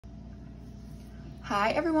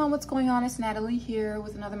Hi everyone, what's going on? It's Natalie here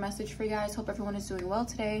with another message for you guys. Hope everyone is doing well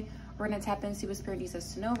today. We're going to tap in and see what Spirit needs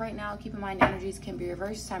us to know right now. Keep in mind, energies can be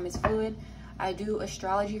reversed. Time is fluid. I do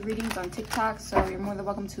astrology readings on TikTok, so you're more than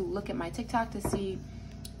welcome to look at my TikTok to see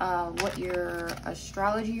what your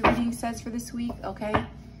astrology reading says for this week, okay?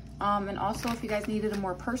 And also, if you guys needed a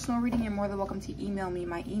more personal reading, you're more than welcome to email me.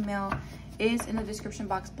 My email is in the description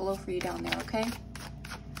box below for you down there, okay?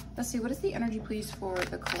 Let's see, what is the energy, please, for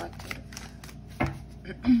the collective?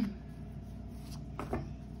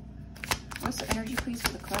 What's the energy, please,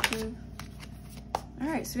 for the collective? All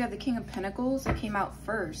right, so we have the King of Pentacles that came out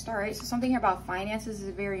first. All right, so something here about finances is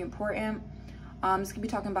very important. This could be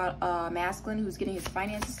talking about a masculine who's getting his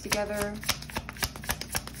finances together.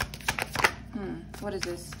 What is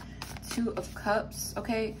this? Two of Cups,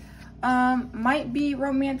 okay. Might be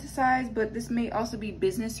romanticized, but this may also be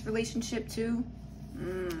business relationship too.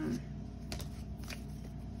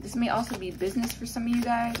 This may also be business for some of you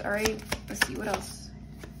guys. All right, let's see what else.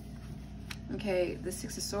 Okay, the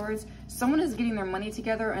Six of Swords. Someone is getting their money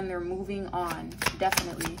together and they're moving on,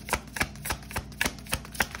 definitely.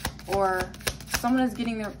 Or someone is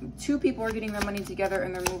getting their, two people are getting their money together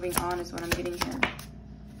and they're moving on is what I'm getting here.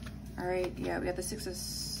 All right, yeah, we got the Six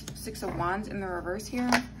of Wands in the reverse here.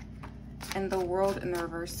 And the World in the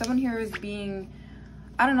reverse. Someone here is being,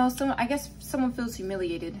 I don't know, I guess someone feels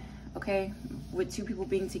humiliated, okay, with two people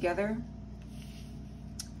being together.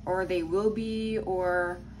 Or they will be,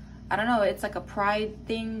 or I don't know, it's like a pride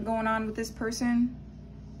thing going on with this person.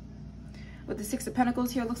 With the Six of Pentacles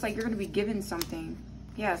here, it looks like you're going to be given something.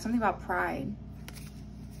 Yeah, something about pride.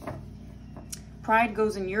 Pride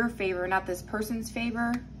goes in your favor, not this person's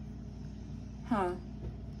favor. Huh.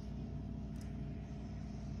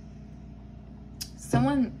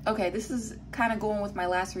 Someone, okay, this is kind of going with my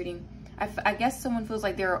last reading. I guess someone feels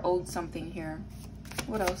like they're owed something here.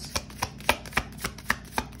 What else?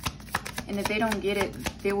 And if they don't get it,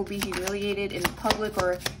 they will be humiliated in public,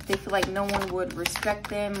 or they feel like no one would respect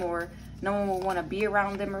them, or no one will want to be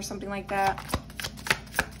around them, or something like that.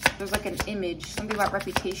 There's like an image. Something about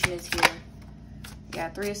reputation is here. Yeah,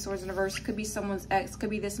 Three of Swords in reverse. Could be someone's ex.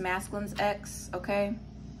 Could be this masculine's ex, okay?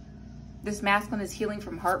 This masculine is healing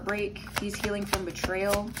from heartbreak. He's healing from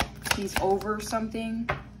betrayal. He's over something.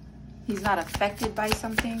 He's not affected by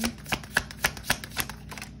something.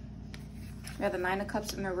 We have the Nine of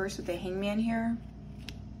Cups in reverse with the Hangman here.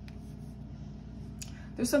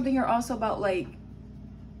 There's something here also about like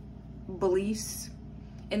beliefs.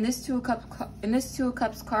 In this Two of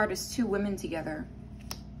Cups card is two women together.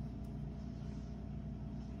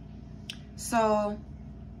 So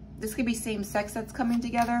this could be same sex that's coming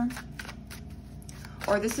together.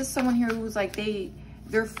 Or this is someone here who's like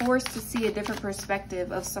they're forced to see a different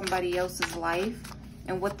perspective of somebody else's life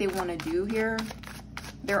and what they want to do here.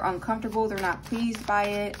 They're uncomfortable. They're not pleased by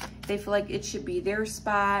it. They feel like it should be their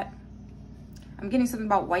spot. I'm getting something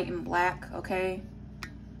about white and black, okay?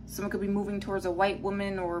 Someone could be moving towards a white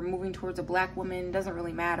woman or moving towards a black woman. Doesn't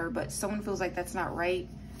really matter, but someone feels like that's not right.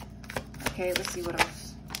 Okay, let's see what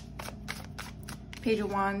else. Page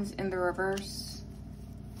of Wands in the reverse.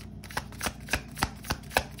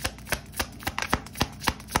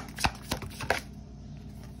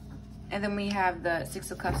 And then we have the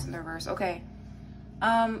Six of Cups in the reverse. Okay.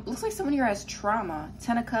 Looks like someone here has trauma.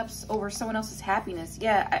 Ten of Cups over someone else's happiness.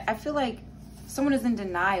 Yeah, I feel like someone is in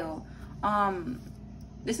denial.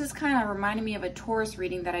 This is kind of reminding me of a Taurus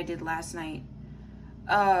reading that I did last night.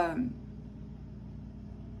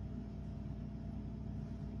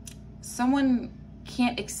 Someone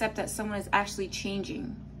can't accept that someone is actually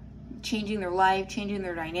changing their life, changing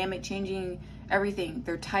their dynamic, changing everything,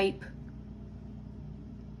 their type.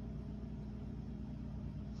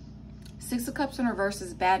 Six of Cups in reverse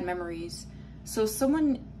is bad memories. So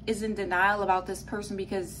someone is in denial about this person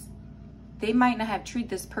because they might not have treated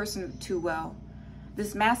this person too well.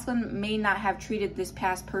 This masculine may not have treated this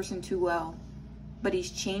past person too well, but he's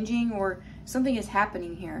changing or something is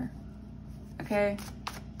happening here. Okay?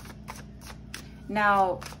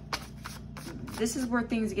 Now, this is where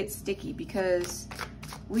things get sticky because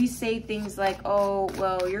we say things like, oh,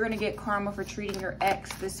 well, you're going to get karma for treating your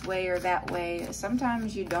ex this way or that way.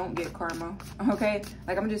 Sometimes you don't get karma, okay?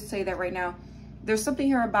 Like, I'm going to just say that right now. There's something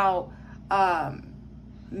here about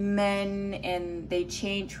men and they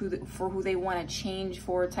change for who they want to change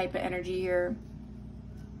for type of energy here.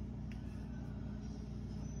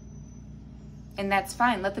 And that's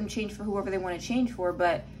fine. Let them change for whoever they want to change for,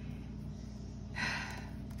 but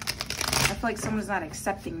I feel like someone's not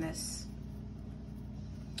accepting this.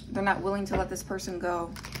 They're not willing to let this person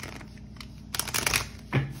go.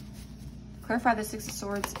 Clarify the Six of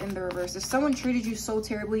Swords in the reverse. If someone treated you so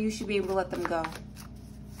terribly, you should be able to let them go.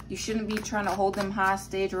 You shouldn't be trying to hold them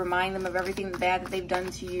hostage, remind them of everything bad that they've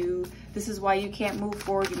done to you. This is why you can't move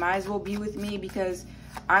forward. You might as well be with me because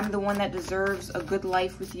I'm the one that deserves a good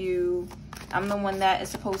life with you. I'm the one that is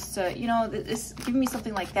supposed to, you know, it's giving me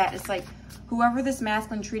something like that. It's like whoever this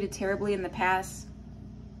masculine treated terribly in the past,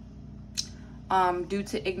 due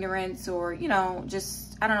to ignorance or, you know,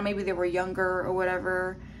 just, I don't know, maybe they were younger or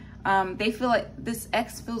whatever. They feel like this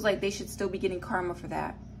ex feels like they should still be getting karma for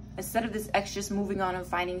that. Instead of this ex just moving on and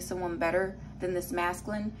finding someone better than this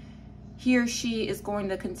masculine, he or she is going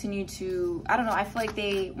to continue to, I don't know, I feel like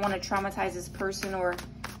they want to traumatize this person, or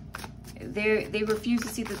they refuse to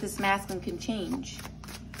see that this masculine can change.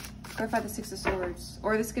 Clarify the Six of Swords.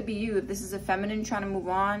 Or this could be you. If this is a feminine trying to move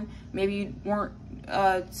on, maybe you weren't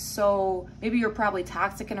maybe you're probably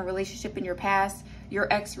toxic in a relationship in your past.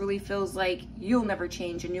 Your ex really feels like you'll never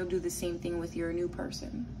change and you'll do the same thing with your new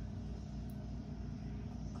person.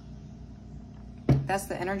 That's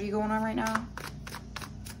the energy going on right now.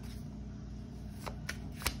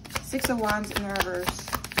 Six of Wands in reverse.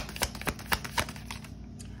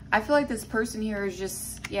 I feel like this person here is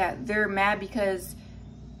just, yeah, they're mad because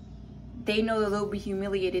they know that they'll be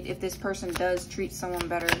humiliated if this person does treat someone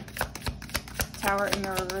better. Tower in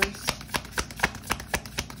the reverse.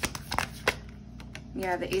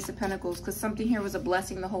 Yeah, the Ace of Pentacles, because something here was a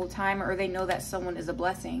blessing the whole time, or they know that someone is a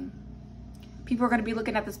blessing. People are going to be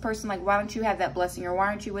looking at this person like, why don't you have that blessing? Or why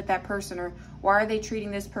aren't you with that person? Or why are they treating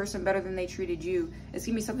this person better than they treated you? It's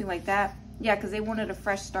going to be something like that. Yeah, because they wanted a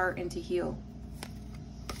fresh start and to heal.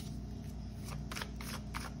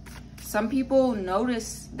 Some people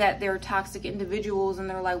notice that they're toxic individuals and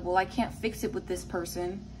they're like, well, I can't fix it with this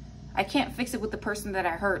person. I can't fix it with the person that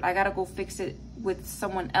I hurt. I got to go fix it with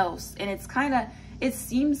someone else. And it's kind of, it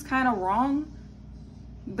seems kind of wrong.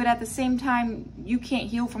 But at the same time, you can't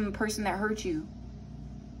heal from the person that hurt you.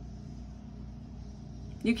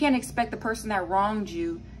 You can't expect the person that wronged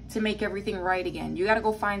you to make everything right again. You got to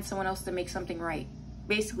go find someone else to make something right.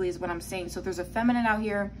 Basically is what I'm saying. So if there's a feminine out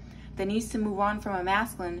here that needs to move on from a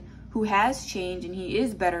masculine who has changed and he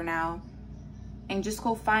is better now, and just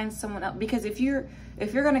go find someone else. Because if you're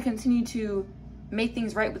going to continue to make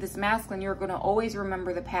things right with this masculine, you're going to always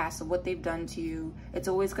remember the past of what they've done to you. It's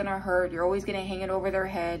always going to hurt. You're always going to hang it over their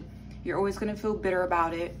head. You're always going to feel bitter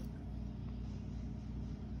about it.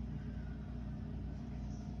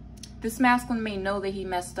 This masculine may know that he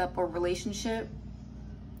messed up a relationship,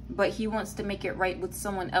 but he wants to make it right with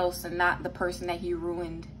someone else and not the person that he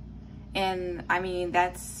ruined. And I mean,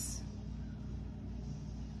 that's,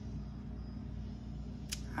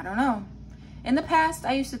 I don't know. In the past,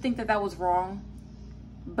 I used to think that that was wrong.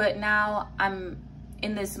 But now I'm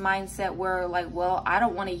in this mindset where, like, well, I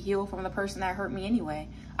don't want to heal from the person that hurt me anyway.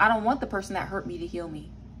 I don't want the person that hurt me to heal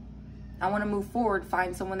me. I want to move forward,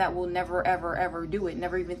 find someone that will never, ever, ever do it.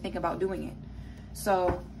 Never even think about doing it.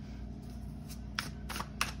 So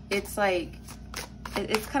it's like,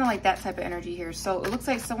 it's kind of like that type of energy here. So it looks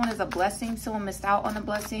like someone is a blessing. Someone missed out on a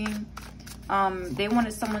blessing. They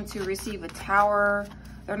wanted someone to receive a tower.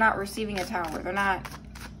 They're not receiving a tower.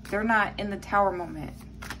 They're not in the tower moment.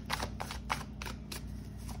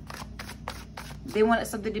 They wanted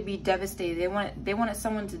something to be devastated. They wanted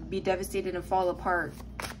someone to be devastated and fall apart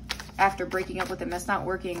after breaking up with them. That's not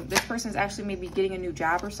working. This person is actually maybe getting a new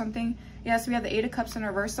job or something. Yeah, so we have the Eight of Cups in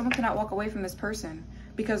reverse. Someone cannot walk away from this person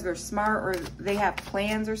because they're smart or they have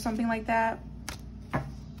plans or something like that.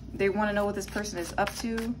 They want to know what this person is up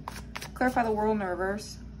to. Clarify the World in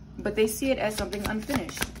reverse. But they see it as something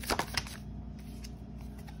unfinished.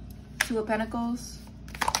 Two of Pentacles.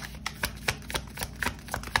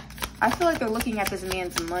 I feel like they're looking at this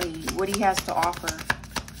man's money, what he has to offer.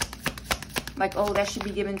 Like, oh, that should be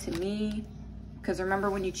given to me. Because remember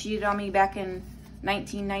when you cheated on me back in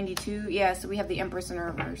 1992? Yeah, so we have the Empress in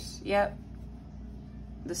reverse. Yep.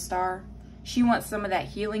 The Star. She wants some of that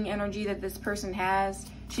healing energy that this person has.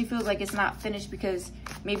 She feels like it's not finished because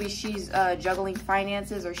maybe she's juggling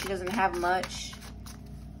finances or she doesn't have much.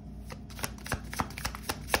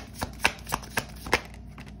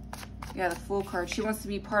 Yeah, the Fool card. She wants to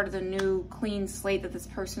be part of the new clean slate that this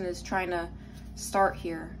person is trying to start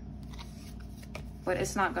here. But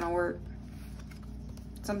it's not going to work.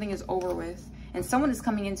 Something is over with. And someone is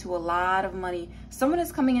coming into a lot of money. Someone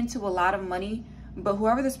is coming into a lot of money, but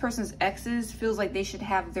whoever this person's ex is feels like they should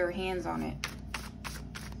have their hands on it.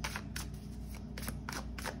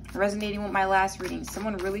 Resonating with my last reading.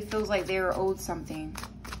 Someone really feels like they are owed something.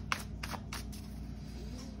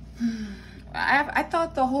 I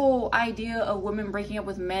thought the whole idea of women breaking up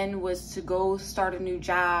with men was to go start a new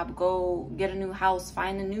job, go get a new house,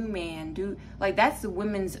 find a new man. Like, that's the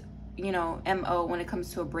women's, you know, MO when it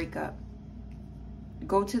comes to a breakup.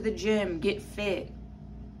 go to the gym, get fit.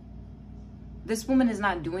 This woman is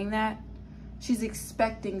not doing that. She's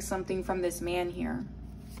expecting something from this man here.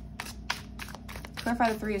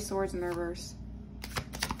 Clarify the Three of Swords in the reverse.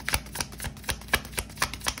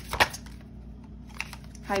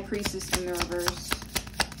 High Priestess in the reverse.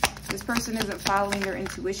 This person isn't following their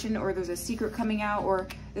intuition, or there's a secret coming out, or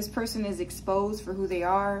this person is exposed for who they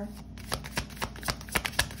are.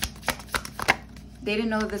 They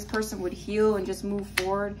didn't know that this person would heal and just move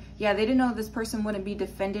forward. Yeah, they didn't know this person wouldn't be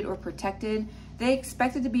defended or protected. They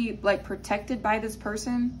expected to be like protected by this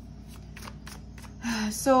person.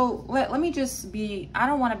 So let me just be, I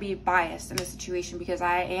don't want to be biased in this situation because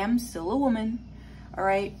I am still a woman. All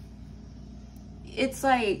right. It's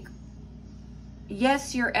like,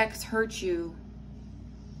 yes, your ex hurt you.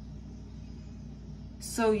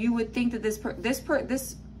 So you would think that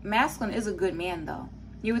this masculine is a good man though.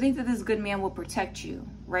 You would think that this good man will protect you,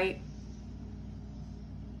 right?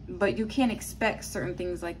 But you can't expect certain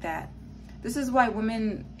things like that. This is why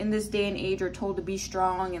women in this day and age are told to be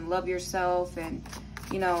strong and love yourself and,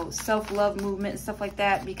 you know, self-love movement and stuff like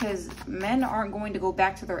that, because men aren't going to go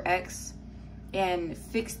back to their ex and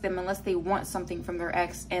fix them unless they want something from their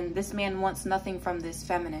ex. And this man wants nothing from this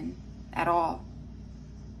feminine at all.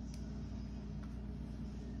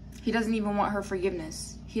 He doesn't even want her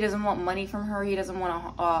forgiveness. He doesn't want money from her. He doesn't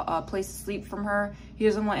want a place to sleep from her. He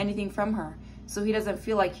doesn't want anything from her. So he doesn't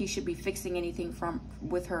feel like he should be fixing anything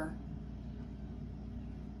with her.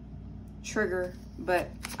 Trigger. But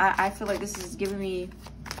I feel like this is giving me...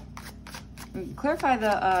 Clarify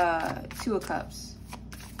the Two of Cups.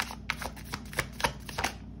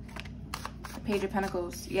 Page of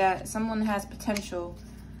Pentacles. Yeah, someone has potential.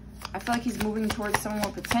 I feel like he's moving towards someone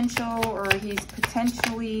with potential, or he's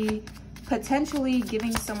potentially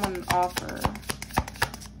giving someone an offer.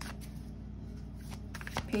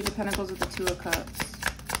 Page of Pentacles with the Two of Cups.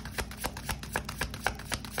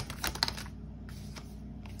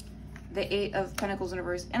 The Eight of Pentacles in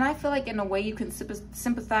reverse. And I feel like in a way you can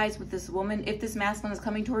sympathize with this woman. If this masculine is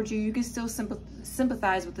coming towards you, you can still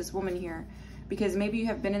sympathize with this woman here. Because maybe you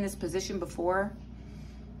have been in this position before,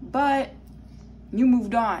 but you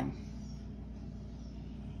moved on.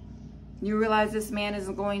 You realize this man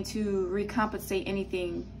isn't going to recompensate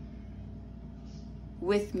anything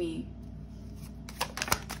with me.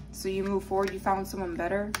 So you move forward, you found someone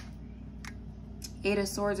better. Eight of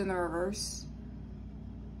Swords in the reverse.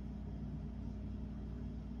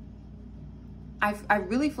 I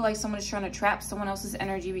really feel like someone is trying to trap someone else's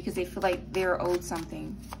energy because they feel like they're owed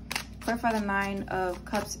something. Clarify the Nine of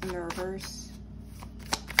Cups in the reverse.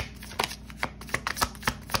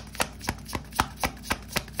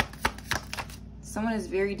 Someone is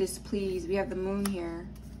very displeased. We have the Moon here.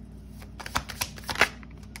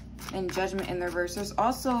 And Judgment in the reverse. There's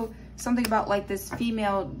also something about like this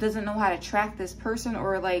female doesn't know how to track this person,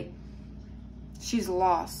 or like she's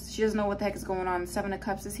lost. She doesn't know what the heck is going on. Seven of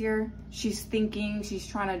Cups is here. She's thinking. She's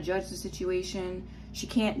trying to judge the situation. She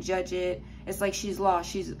can't judge it. It's like she's lost.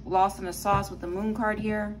 She's lost in the sauce with the Moon card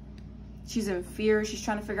here. She's in fear. She's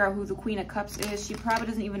trying to figure out who the Queen of Cups is. She probably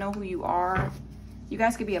doesn't even know who you are. You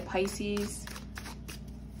guys could be a Pisces.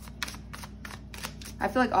 I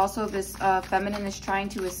feel like also this feminine is trying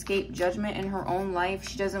to escape judgment in her own life.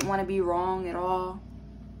 She doesn't want to be wrong at all.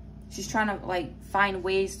 She's trying to like find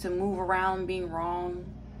ways to move around being wrong.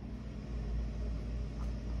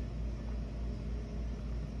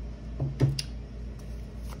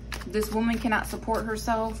 This woman cannot support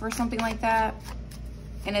herself or something like that.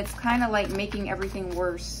 And it's kind of like making everything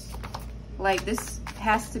worse. Like this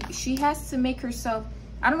has to be, she has to make herself,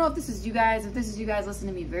 I don't know if this is you guys, listen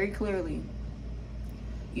to me very clearly.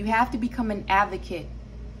 You have to become an advocate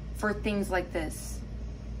for things like this.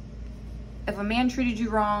 If a man treated you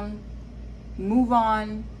wrong, move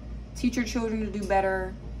on, teach your children to do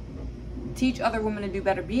better, teach other women to do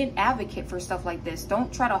better. Be an advocate for stuff like this.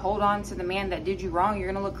 Don't try to hold on to the man that did you wrong.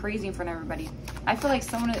 You're gonna look crazy in front of everybody. I feel like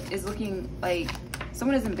someone is looking like,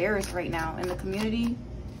 someone is embarrassed right now in the community.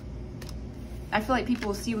 I feel like people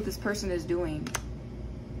will see what this person is doing.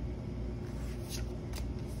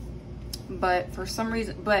 But for some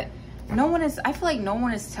reason, but no one is, I feel like no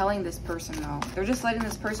one is telling this person though. They're just letting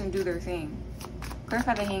this person do their thing.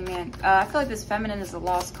 Clarify the Hangman. I feel like this feminine is a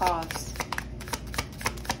lost cause.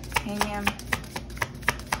 Hangman.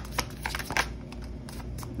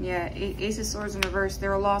 Yeah, Ace of Swords in reverse.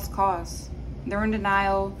 They're a lost cause. They're in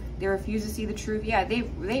denial. They refuse to see the truth. Yeah,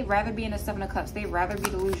 they'd rather be in a Seven of Cups. They'd rather be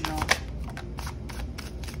delusional.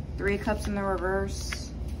 Three of Cups in the reverse.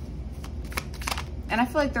 And I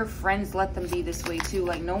feel like their friends let them be this way too.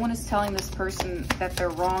 Like no one is telling this person that they're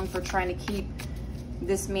wrong for trying to keep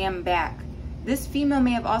this man back. This female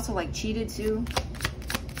may have also like cheated too.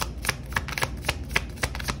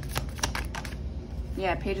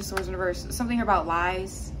 Yeah, Page of Swords in reverse. Something here about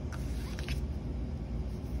lies.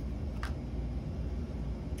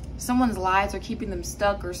 Someone's lies are keeping them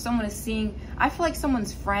stuck, or someone is seeing, I feel like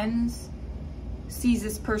someone's friends sees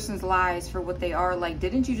this person's lies for what they are. Like,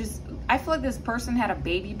 didn't you just, I feel like this person had a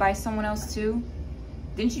baby by someone else too.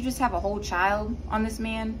 Didn't you just have a whole child on this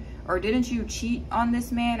man? Or didn't you cheat on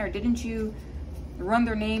this man? Or didn't you run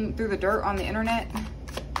their name through the dirt on the internet?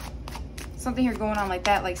 Something here going on like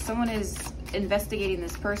that. Like, someone is investigating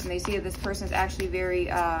this person. They see that this person is actually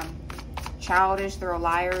very childish. They're a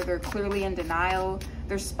liar. They're clearly in denial.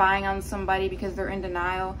 They're spying on somebody because they're in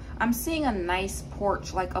denial. I'm seeing a nice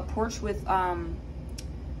porch, like a porch with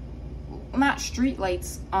not street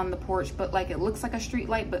lights on the porch, but like it looks like a street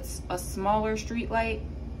light, but a smaller street light.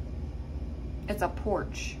 It's a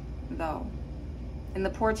porch though, and the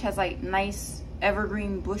porch has like nice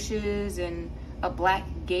evergreen bushes and a black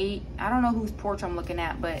gate. I don't know whose porch I'm looking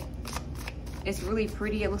at, but it's really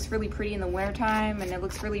pretty. It looks really pretty in the wintertime, and it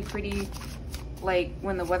looks really pretty like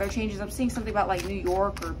when the weather changes. I'm seeing something about like New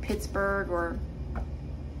York or Pittsburgh or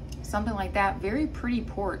something like that. Very pretty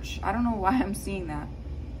porch. I don't know why I'm seeing that.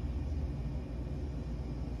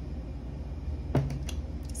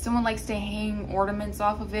 Someone likes to hang ornaments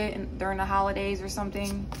off of it during the holidays or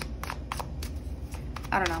something.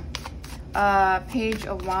 I don't know. Page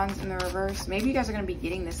of Wands in the reverse. Maybe you guys are going to be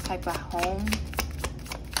getting this type of home.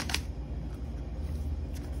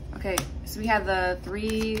 Okay, so we have the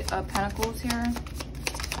Three of Pentacles here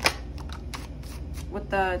with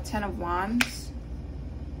the Ten of Wands.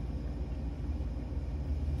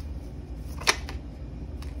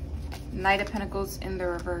 Knight of Pentacles in the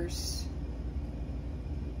reverse.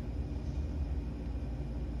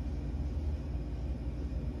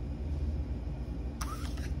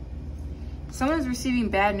 Someone is receiving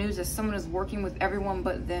bad news as someone is working with everyone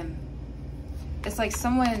but them. It's like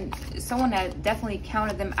someone that definitely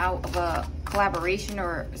counted them out of a collaboration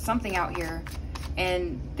or something out here,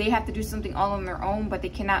 and they have to do something all on their own, but they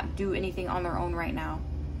cannot do anything on their own right now.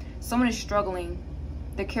 Someone is struggling.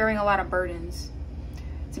 They're carrying a lot of burdens.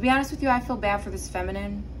 To be honest with you, I feel bad for this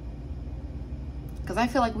feminine, because I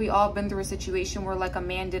feel like we all been through a situation where like a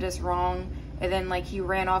man did us wrong, and then like he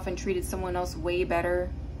ran off and treated someone else way better.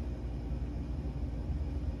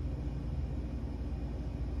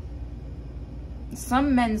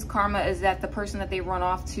 Some men's karma is that the person that they run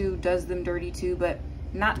off to does them dirty too, but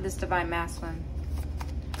not this Divine Masculine.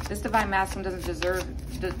 This Divine Masculine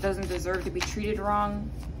doesn't deserve to be treated wrong.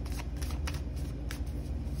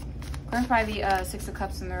 Clarify the Six of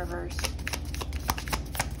Cups in the reverse.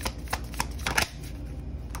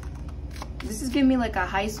 This is giving me like a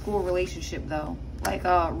high school relationship though, like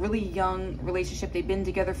a really young relationship. They've been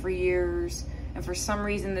together for years, and for some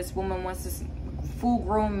reason this woman wants this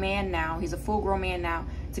full-grown man now. He's a full-grown man now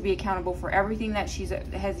to be accountable for everything that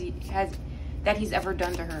that he's ever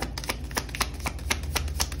done to her.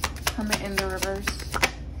 Hermit in the reverse.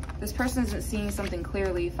 This person isn't seeing something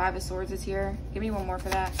clearly. Five of Swords is here. Give me one more for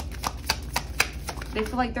that. They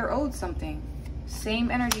feel like they're owed something.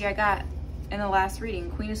 Same energy I got in the last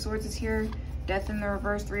reading. Queen of Swords is here. Death in the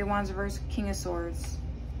reverse. Three of Wands reverse. King of Swords.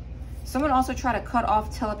 Someone also tried to cut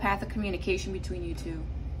off telepathic communication between you two.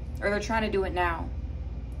 Or they're trying to do it now.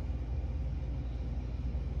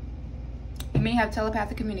 You may have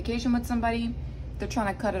telepathic communication with somebody. They're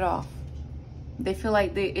trying to cut it off. They feel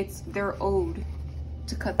like they're owed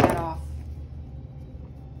to cut that off.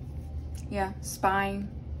 Yeah, spying.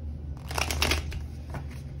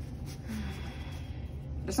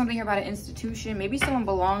 There's something here about an institution. Maybe someone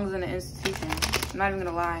belongs in an institution. I'm not even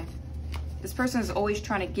gonna lie. This person is always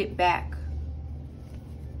trying to get back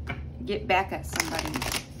at somebody.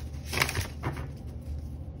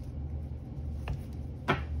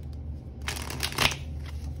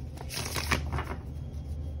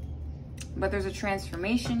 But there's a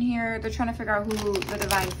transformation here. They're trying to figure out who the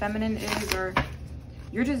Divine Feminine is, or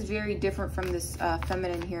you're just very different from this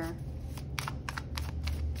feminine here.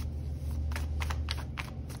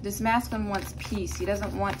 This masculine wants peace. He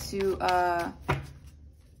doesn't want to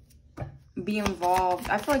be involved.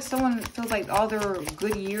 I feel like someone feels like all their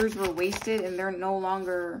good years were wasted and they're no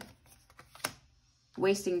longer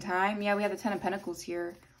wasting time. Yeah, we have the Ten of Pentacles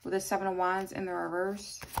here with the Seven of Wands in the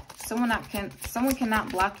reverse. Someone cannot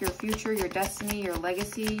block your future, your destiny, your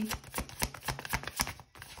legacy.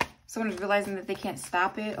 Someone is realizing that they can't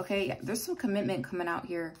stop it. Okay, there's some commitment coming out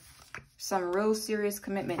here. Some real serious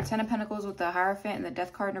commitment. Ten of Pentacles with the Hierophant and the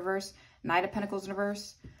Death card in reverse. Knight of Pentacles in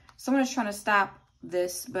reverse. Someone is trying to stop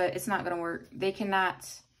this, but it's not going to work. They cannot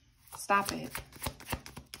stop it.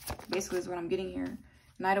 basically is what I'm getting here.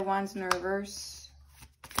 Knight of Wands in the reverse.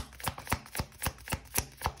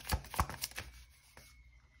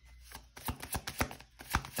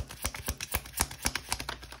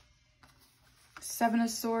 Seven of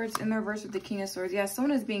Swords in the reverse with the King of Swords. Yeah,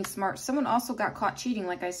 someone is being smart. Someone also got caught cheating,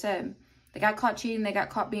 like I said. They got caught cheating. They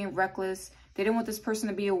got caught being reckless. They didn't want this person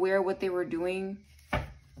to be aware of what they were doing.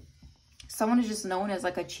 Someone is just known as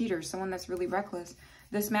like a cheater. Someone that's really reckless.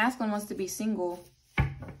 This masculine wants to be single.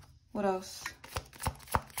 What else?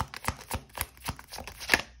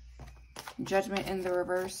 Judgment in the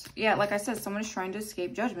reverse. Yeah, like I said, someone is trying to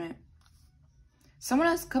escape judgment. Someone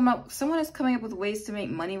is coming up with ways to make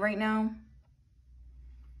money right now.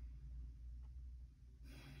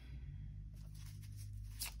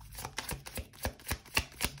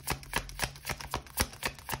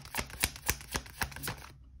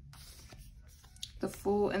 The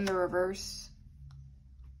Fool in the reverse.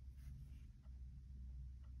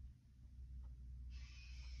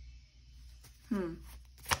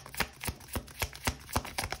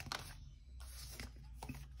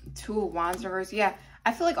 Two of Wands in reverse. Yeah,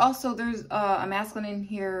 I feel like also there's a masculine in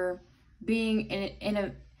here being in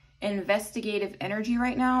an investigative energy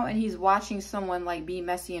right now, and he's watching someone like be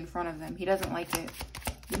messy in front of them. He doesn't like it.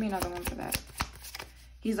 Give me another one for that.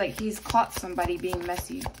 He's caught somebody being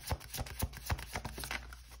messy.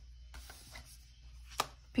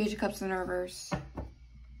 Page of Cups in reverse.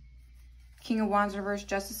 King of Wands in reverse.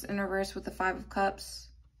 Justice in reverse with the Five of Cups.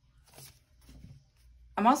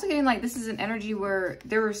 I'm also getting like this is an energy where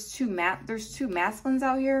there's two masculines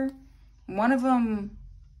out here. One of them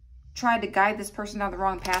tried to guide this person down the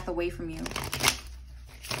wrong path away from you.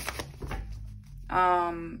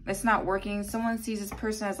 It's not working. Someone sees this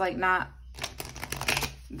person as like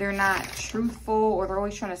they're not truthful, or they're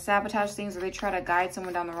always trying to sabotage things, or they try to guide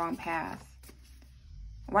someone down the wrong path.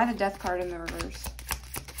 Why the Death card in the reverse?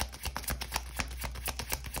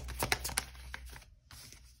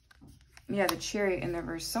 Yeah, the Chariot in the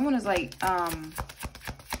reverse. Someone is like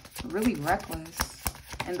really reckless,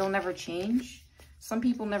 and they'll never change. Some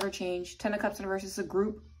people never change. Ten of Cups in reverse is a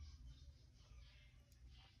group.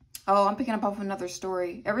 Oh, I'm picking up off another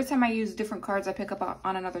story. Every time I use different cards, I pick up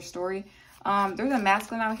on another story. There's a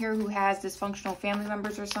masculine out here who has dysfunctional family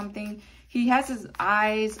members or something. He has his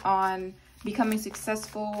eyes on becoming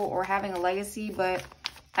successful or having a legacy, but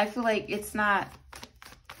I feel like it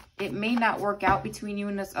may not work out between you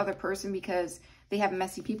and this other person because they have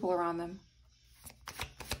messy people around them.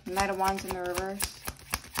 Knight of Wands in the reverse.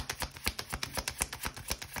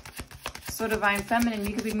 So Divine Feminine,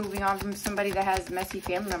 you could be moving on from somebody that has messy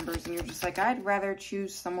family members, and you're just like, I'd rather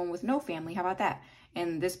choose someone with no family. How about that?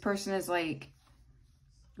 And this person is like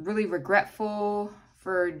really regretful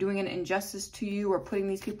for doing an injustice to you or putting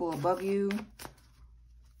these people above you.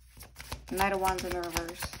 Knight of Wands in the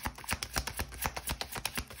reverse.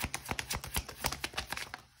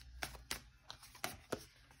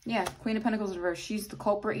 Yeah, Queen of Pentacles in reverse. She's the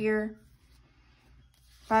culprit here.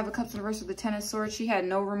 Five of Cups in reverse with the Ten of Swords. She had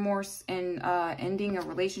no remorse in ending a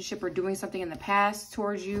relationship or doing something in the past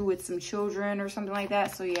towards you with some children or something like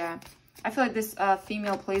that. So yeah, I feel like this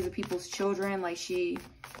female plays with people's children. Like she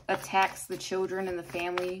attacks the children and the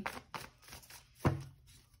family.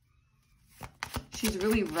 She's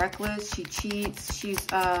really reckless. She cheats. She's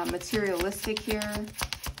materialistic here.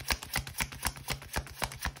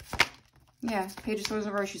 Yeah, Page of Swords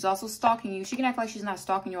in reverse. She's also stalking you. She can act like she's not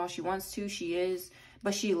stalking you all she wants to. She is.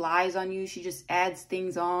 But she lies on you. She just adds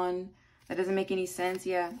things on. That doesn't make any sense.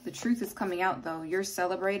 Yeah, the truth is coming out, though. You're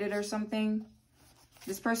celebrated or something.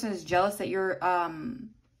 This person is jealous that you're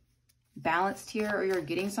balanced here, or you're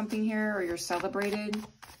getting something here, or you're celebrated.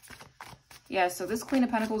 Yeah, so this Queen of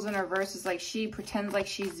Pentacles in reverse is like she pretends like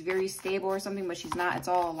she's very stable or something, but she's not. It's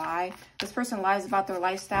all a lie. This person lies about their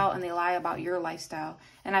lifestyle, and they lie about your lifestyle.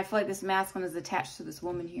 And I feel like this masculine is attached to this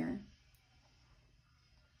woman here.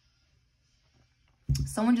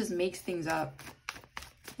 Someone just makes things up.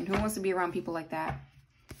 And who wants to be around people like that?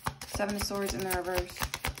 Seven of Swords in the reverse.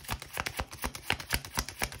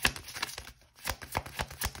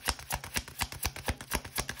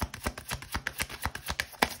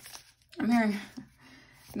 I'm hearing...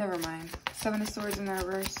 Never mind. Seven of Swords in the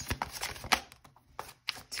reverse.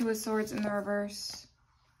 Two of Swords in the reverse.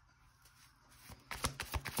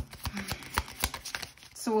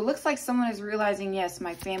 So it looks like someone is realizing, yes,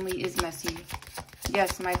 my family is messy.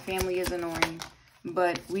 Yes, my family is annoying.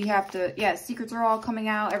 But we have to, yeah, secrets are all coming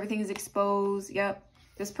out. Everything is exposed. Yep.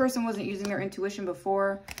 This person wasn't using their intuition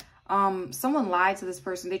before. Someone lied to this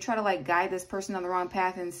person. They try to like guide this person on the wrong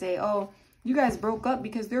path and say, oh, you guys broke up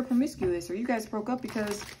because they're promiscuous, or you guys broke up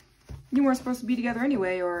because you weren't supposed to be together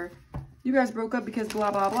anyway, or You guys broke up because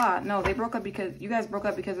blah, blah, blah. No, they broke up because you guys broke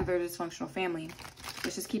up because of their dysfunctional family.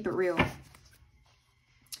 Let's just keep it real.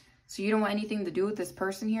 So you don't want anything to do with this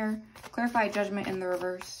person here. Clarify judgment in the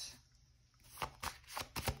reverse.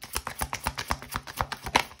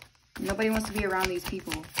 Nobody wants to be around these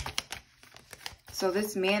people. So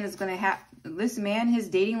this man is going to have, this man, his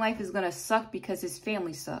dating life is going to suck because his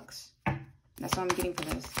family sucks. That's what I'm getting for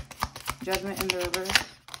this. Judgment in the reverse.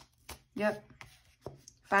 Yep.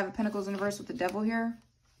 5 of Pentacles in reverse with the devil here.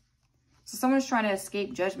 So someone's trying to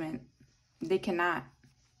escape judgment. They cannot.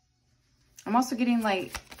 I'm also getting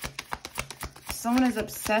like, someone is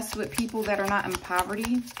obsessed with people that are not in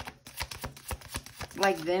poverty.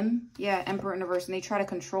 Like them. Yeah, Emperor in reverse. And they try to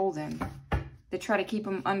control them. They try to keep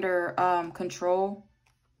them under control.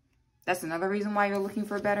 That's another reason why you're looking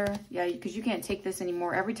for better. Yeah, because you can't take this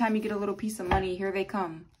anymore. Every time you get a little piece of money, here they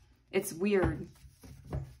come. It's weird.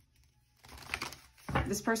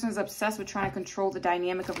 This person is obsessed with trying to control the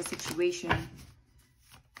dynamic of a situation.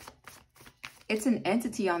 It's an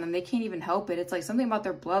entity on them. They can't even help it. It's like something about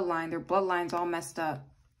their bloodline. Their bloodline's all messed up.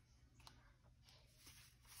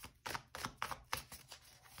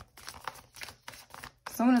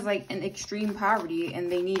 Someone is like in extreme poverty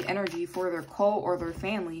and they need energy for their cult or their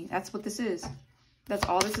family. That's what this is. That's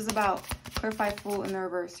all this is about. Clarify Fool in the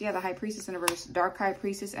reverse. Yeah, the High Priestess in reverse. Dark High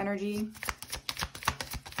Priestess energy.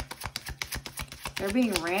 They're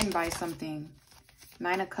being ran by something.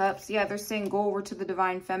 9 of Cups. Yeah, they're saying go over to the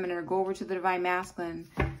Divine Feminine or go over to the Divine Masculine.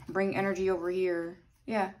 Bring energy over here.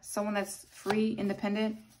 Yeah, someone that's free,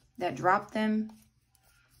 independent, that dropped them.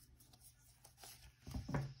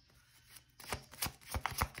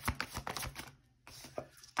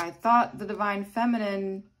 I thought the Divine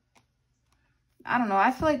Feminine, I don't know. I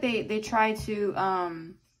feel like they try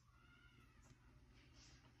to,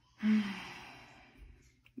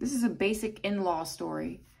 this is a basic in-law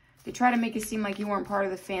story. They try to make it seem like you weren't part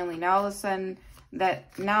of the family. Now all of a sudden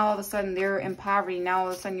they're in poverty. Now all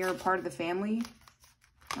of a sudden you're a part of the family.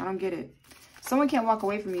 I don't get it. Someone can't walk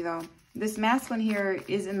away from you though. This masculine here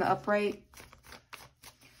is in the upright.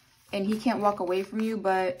 And he can't walk away from you,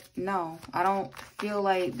 but no, I don't feel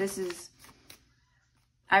like this is,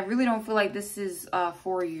 I really don't feel like this is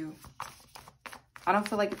for you. I don't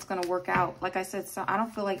feel like it's going to work out. Like I said, so I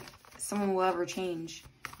don't feel like someone will ever change.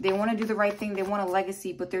 They want to do the right thing. They want a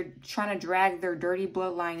legacy, but they're trying to drag their dirty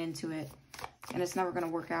bloodline into it. And it's never going to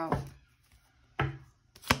work out.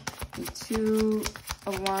 And 2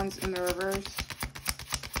 of Wands in the reverse.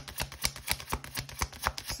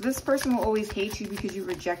 So this person will always hate you because you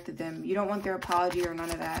rejected them. You don't want their apology or none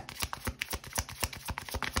of that.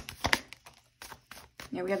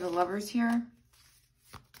 Yeah, we have the Lovers here.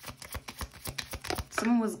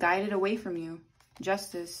 Someone was guided away from you.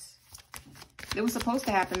 Justice. It was supposed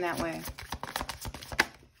to happen that way.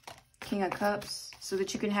 King of Cups. So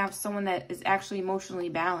that you can have someone that is actually emotionally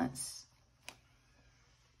balanced.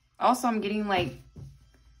 Also, I'm getting like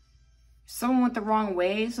someone went the wrong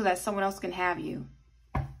way so that someone else can have you.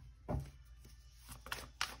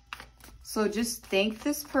 So just thank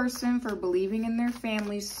this person for believing in their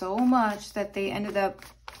family so much that they ended up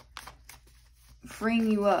freeing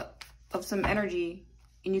you up of some energy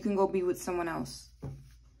and you can go be with someone else.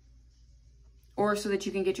 Or so that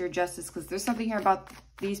you can get your justice, because there's something here about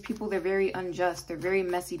these people. They're very unjust. They're very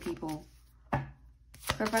messy people.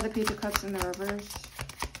 Clarify the Page of Cups in the reverse.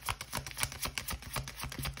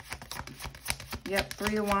 Yep,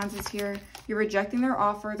 3 of Wands is here. You're rejecting their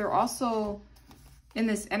offer. They're also in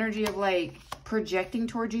this energy of like projecting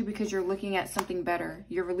towards you because you're looking at something better.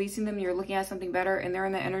 You're releasing them, you're looking at something better, and they're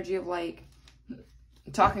in the energy of like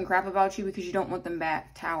talking crap about you because you don't want them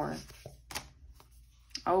back. Tower.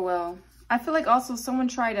 Oh well. I feel like also someone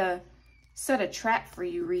tried to set a trap for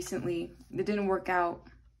you recently that didn't work out.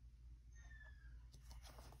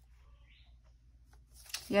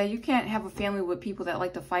 Yeah, you can't have a family with people that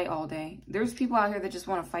like to fight all day. There's people out here that just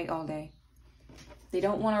want to fight all day. They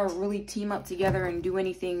don't want to really team up together and do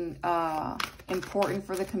anything important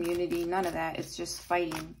for the community. None of that. It's just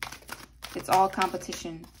fighting. It's all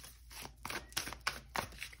competition.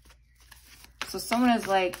 So someone is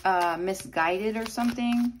like misguided or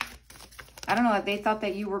something. I don't know. If they thought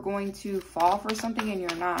that you were going to fall for something and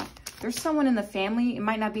you're not. There's someone in the family. It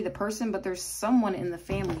might not be the person, but there's someone in the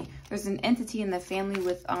family. There's an entity in the family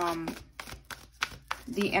with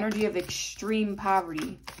the energy of extreme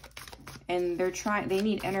poverty. And they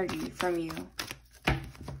need energy from you.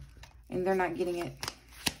 And they're not getting it.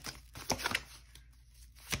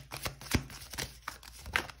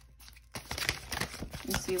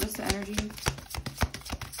 Let's see, what's the energy?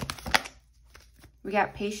 We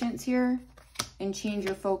got patience here and change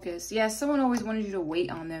your focus. Yeah, someone always wanted you to wait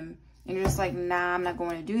on them. And you're just like, nah, I'm not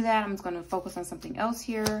going to do that. I'm just going to focus on something else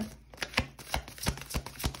here.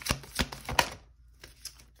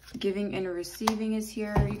 Giving and receiving is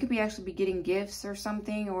here. You could actually be getting gifts or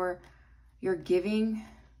something, or you're giving.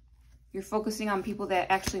 You're focusing on people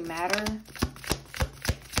that actually matter.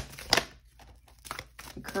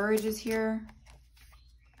 Courage is here.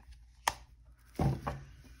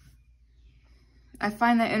 I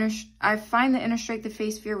find the inner strength to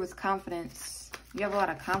face fear with confidence. You have a lot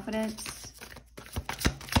of confidence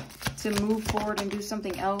to move forward and do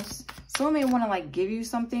something else. Someone may want to like give you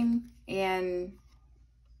something, and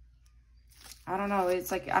I don't know.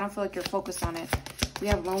 It's like, I don't feel like you're focused on it. We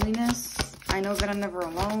have loneliness. I know that I'm never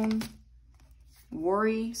alone.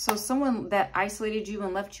 Worry. So someone that isolated you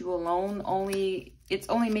and left you alone, it's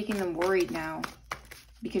only making them worried now,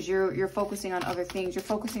 because you're focusing on other things. You're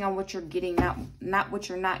focusing on what you're getting, not what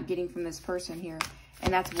you're not getting from this person here.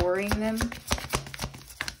 And that's worrying them.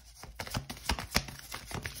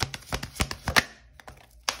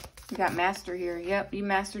 You got master here. Yep, you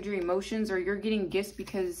mastered your emotions, or you're getting gifts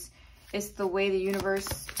because it's the way the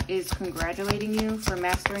universe is congratulating you for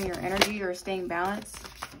mastering your energy or staying balanced.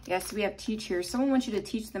 Yes, we have teach here. Someone wants you to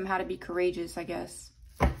teach them how to be courageous, I guess.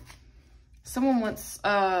 Someone wants, they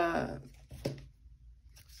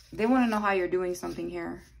want to know how you're doing something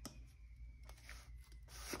here.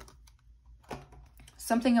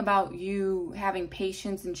 Something about you having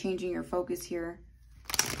patience and changing your focus here.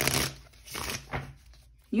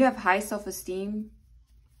 You have high self-esteem,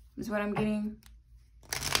 is what I'm getting.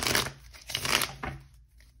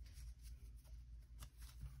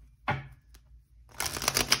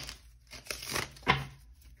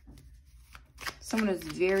 Someone is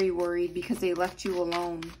very worried because they left you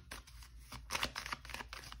alone.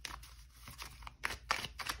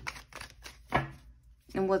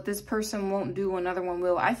 And what this person won't do, another one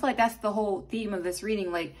will. I feel like that's the whole theme of this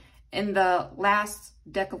reading. Like in the last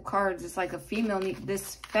deck of cards, it's like a female,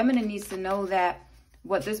 this feminine needs to know that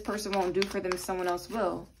what this person won't do for them, someone else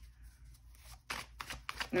will.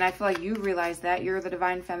 And I feel like you realize that. You're the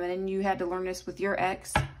divine feminine. You had to learn this with your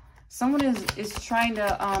ex. Someone is trying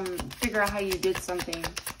to figure out how you did something.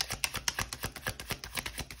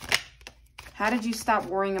 How did you stop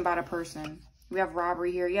worrying about a person? We have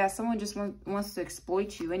robbery here. Yeah, someone just wants to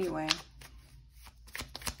exploit you anyway.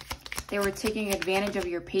 They were taking advantage of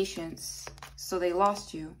your patience, so they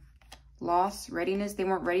lost you. Loss, readiness, they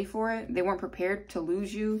weren't ready for it. They weren't prepared to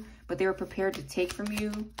lose you, but they were prepared to take from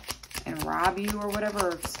you and rob you or whatever,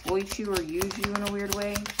 or exploit you or use you in a weird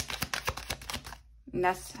way. And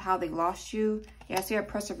that's how they lost you. Yeah, so you have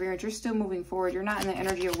perseverance. You're still moving forward. You're not in the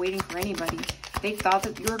energy of waiting for anybody. They thought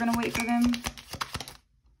that you were going to wait for them,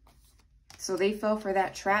 so they fell for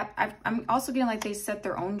that trap. I'm also getting like they set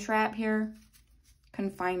their own trap here.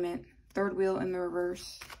 Confinement. Third wheel in the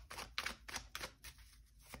reverse.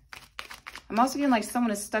 I'm also getting like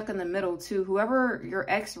someone is stuck in the middle too. Whoever your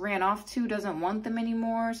ex ran off to doesn't want them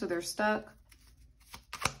anymore, so they're stuck.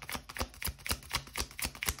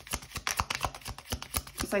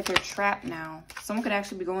 It's like they're trapped now. Someone could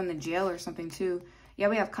actually be going to jail or something too. Yeah,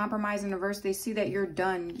 we have compromise in reverse. They see that you're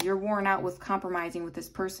done. You're worn out with compromising with this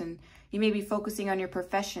person. You may be focusing on your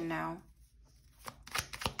profession now.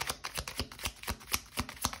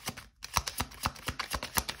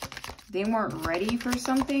 They weren't ready for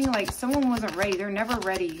something. Like someone wasn't ready. They're never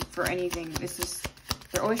ready for anything. It's just,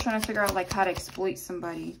 they're always trying to figure out like how to exploit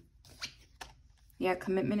somebody. Yeah,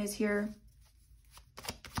 commitment is here.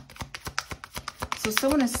 So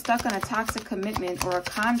someone is stuck on a toxic commitment or a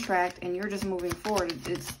contract and you're just moving forward.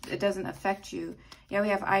 It doesn't affect you. Yeah, we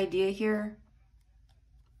have idea here.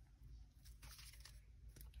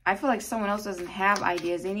 I feel like someone else doesn't have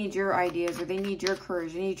ideas. They need your ideas, or they need your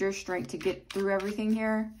courage. They need your strength to get through everything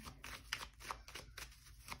here.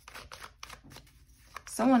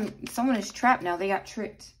 Someone is trapped now. They got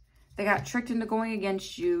tricked. They got tricked into going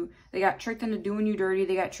against you. They got tricked into doing you dirty.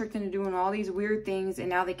 They got tricked into doing all these weird things, and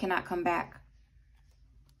now they cannot come back.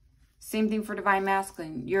 Same thing for Divine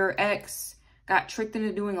Masculine. Your ex got tricked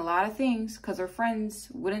into doing a lot of things because her friends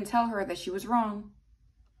wouldn't tell her that she was wrong.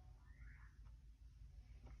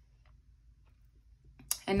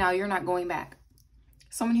 And now you're not going back.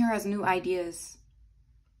 Someone here has new ideas.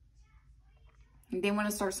 They want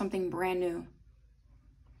to start something brand new.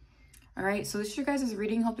 All right, so this is your guys'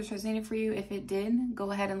 reading. Hope this resonated for you. If it did,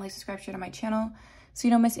 go ahead and like, subscribe, share to my channel so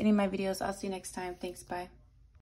you don't miss any of my videos. I'll see you next time. Thanks, bye.